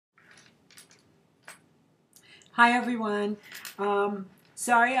Hi everyone.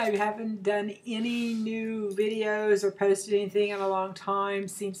 Sorry I haven't done any new videos or posted anything in a long time.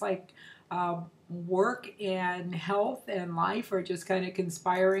 Seems like work and health and life are just kind of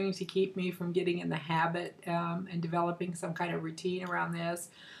conspiring to keep me from getting in the habit and developing some kind of routine around this.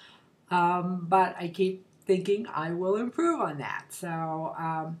 But I keep thinking I will improve on that. So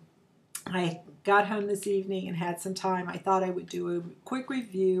I got home this evening and had some time. I thought I would do a quick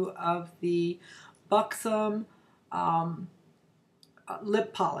review of the Buxom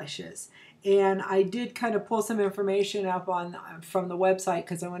lip polishes, and I did kind of pull some information up on from the website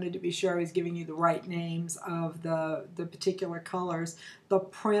because I wanted to be sure I was giving you the right names of the particular colors. The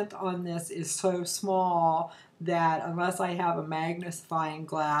print on this is so small that unless I have a magnifying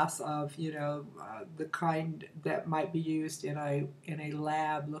glass of the kind that might be used in a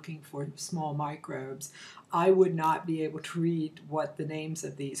lab looking for small microbes, I would not be able to read what the names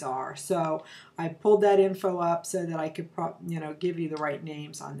of these are. So I pulled that info up so that I could give you the right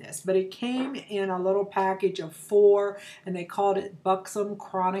names on this. But it came in a little package of 4, and they called it Buxom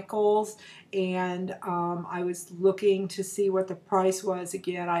Chronicles. And I was looking to see what the price was.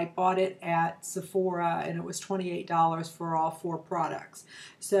 Again, I bought it at Sephora, and it was $28 for all 4 products.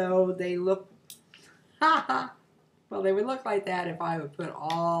 So they look, well, they would look like that if I would put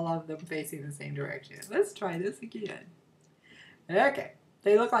all of them facing the same direction. Let's try this again. Okay,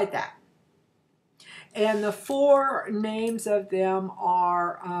 they look like that. And the 4 names of them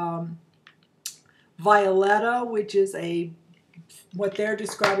are Violetta, which is what they're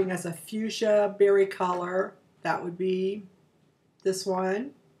describing as a fuchsia berry color. That would be this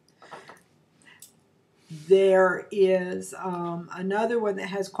one. There is another one that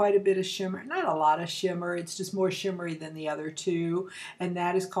has quite a bit of shimmer. Not a lot of shimmer. It's just more shimmery than the other 2. And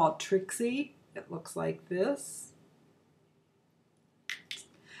that is called Trixie. It looks like this.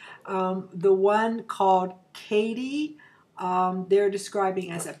 The one called Katie, they're describing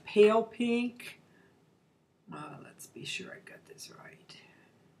as a pale pink. Let's be sure I got this right.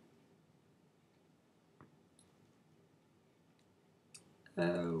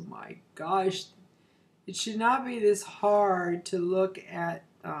 Oh my gosh. It should not be this hard to look at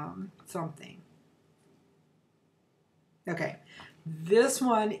something. Okay. This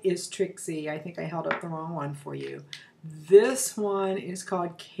one is Trixie. I think I held up the wrong one for you. This one is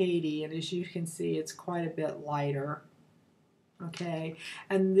called Katie, and as you can see, it's quite a bit lighter. Okay,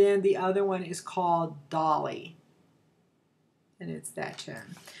 and then the other one is called Dolly, and it's that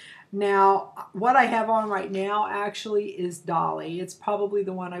tone. Now, what I have on right now actually is Dolly. It's probably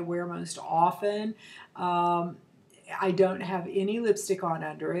the one I wear most often. I don't have any lipstick on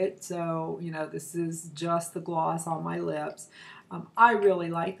under it, so this is just the gloss on my lips. I really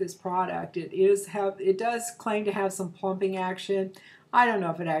like this product. It does claim to have some plumping action. I don't know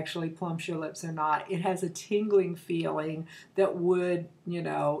if it actually plumps your lips or not. It has a tingling feeling that would,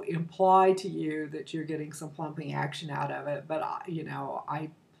 imply to you that you're getting some plumping action out of it. But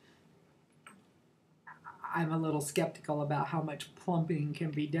I'm a little skeptical about how much plumping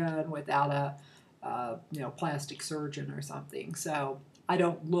can be done without a plastic surgeon or something. So I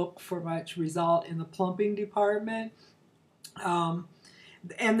don't look for much result in the plumping department.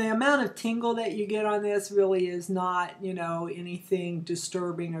 And the amount of tingle that you get on this really is not, anything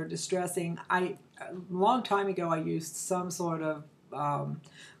disturbing or distressing. A long time ago, I used some sort of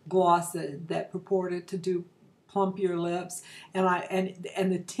gloss that purported to plump your lips, and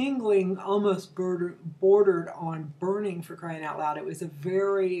the tingling almost bordered on burning, for crying out loud. It was a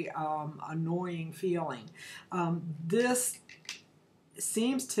very annoying feeling. This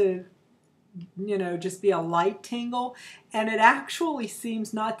seems to just be a light tingle, and it actually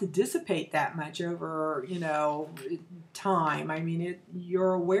seems not to dissipate that much over, time. I mean,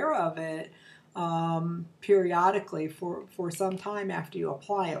 you're aware of it periodically for some time after you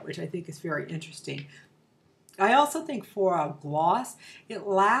apply it, which I think is very interesting. I also think for a gloss, it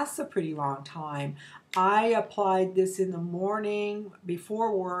lasts a pretty long time. I applied this in the morning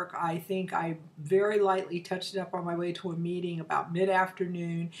before work. I think I very lightly touched it up on my way to a meeting about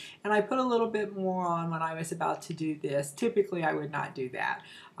mid-afternoon, and I put a little bit more on when I was about to do this. Typically, I would not do that,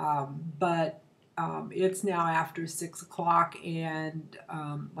 but it's now after 6 o'clock, and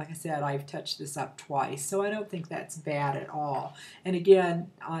like I said, I've touched this up twice, so I don't think that's bad at all. And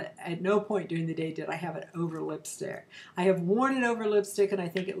again, at no point during the day did I have it over lipstick. I have worn it over lipstick, and I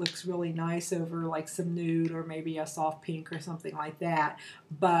think it looks really nice over like some nude or maybe a soft pink or something like that,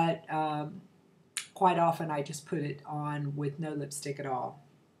 but quite often I just put it on with no lipstick at all.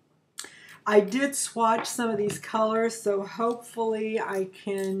 I did swatch some of these colors, so hopefully I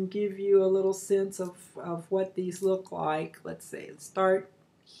can give you a little sense of what these look like. Let's see, let's start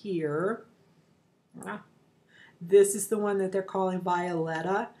here. This is the one that they're calling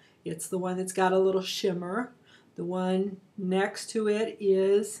Violetta. It's the one that's got a little shimmer. The one next to it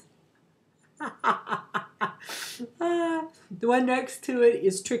is the one next to it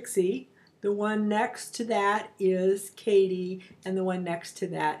is Trixie. The one next to that is Katie, and the one next to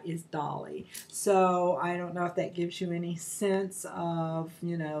that is Dolly. So I don't know if that gives you any sense of,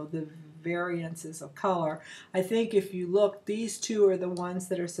 you know, the variances of color. I think if you look, these two are the ones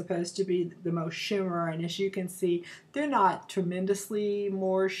that are supposed to be the most shimmer, and as you can see, they're not tremendously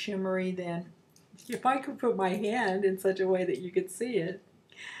more shimmery than, if I could put my hand in such a way that you could see it,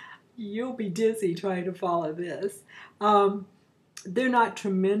 you'll be dizzy trying to follow this. They're not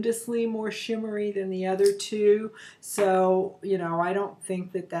tremendously more shimmery than the other two, so, you know, I don't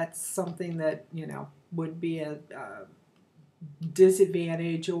think that that's something that, you know, would be a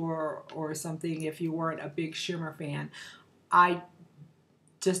disadvantage or something if you weren't a big shimmer fan. I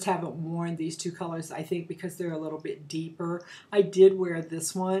just haven't worn these two colors, I think, because they're a little bit deeper. I did wear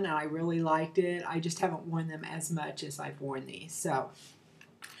this one, and I really liked it. I just haven't worn them as much as I've worn these. So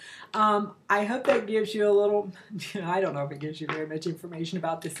I hope that gives you a little, I don't know if it gives you very much information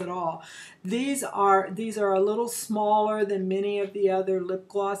about this at all. These are a little smaller than many of the other lip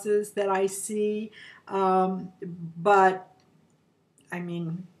glosses that I see, but I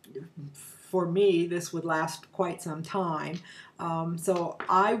mean, for me, this would last quite some time. So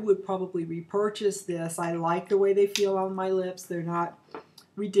I would probably repurchase this. I like the way they feel on my lips. They're not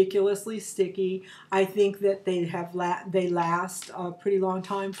ridiculously sticky. I think that they last a pretty long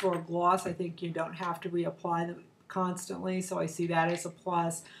time for a gloss. I think you don't have to reapply them constantly, so I see that as a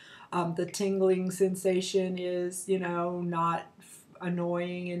plus. The tingling sensation is, you know, not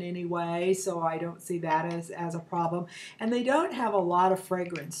annoying in any way, so I don't see that as a problem. And they don't have a lot of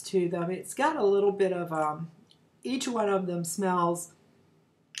fragrance to them. It's got a little bit of, each one of them smells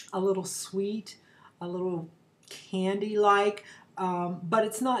a little sweet, a little candy-like, but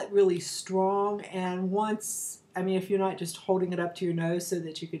it's not really strong. And once, I mean, if you're not just holding it up to your nose so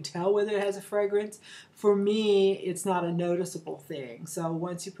that you can tell whether it has a fragrance, for me, it's not a noticeable thing. So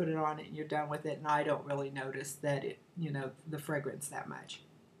once you put it on and you're done with it, and I don't really notice that it, you know, the fragrance that much.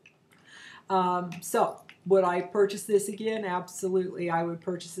 So would I purchase this again? Absolutely, I would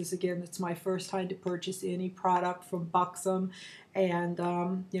purchase this again. It's my first time to purchase any product from Buxom, and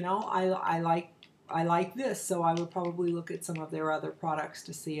you know, I like this, so I would probably look at some of their other products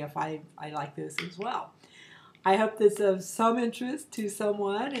to see if I like this as well. I hope this is of some interest to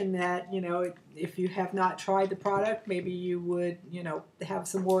someone, and that, you know, if you have not tried the product, maybe you would, you know, have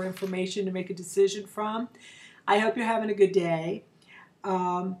some more information to make a decision from. I hope you're having a good day.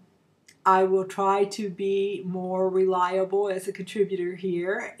 I will try to be more reliable as a contributor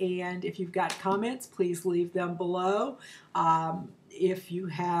here, and if you've got comments, please leave them below. If you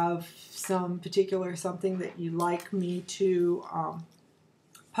have some particular something that you'd like me to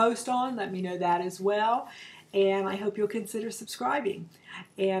post on, let me know that as well. And I hope you'll consider subscribing.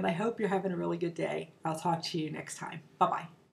 And I hope you're having a really good day. I'll talk to you next time. Bye-bye.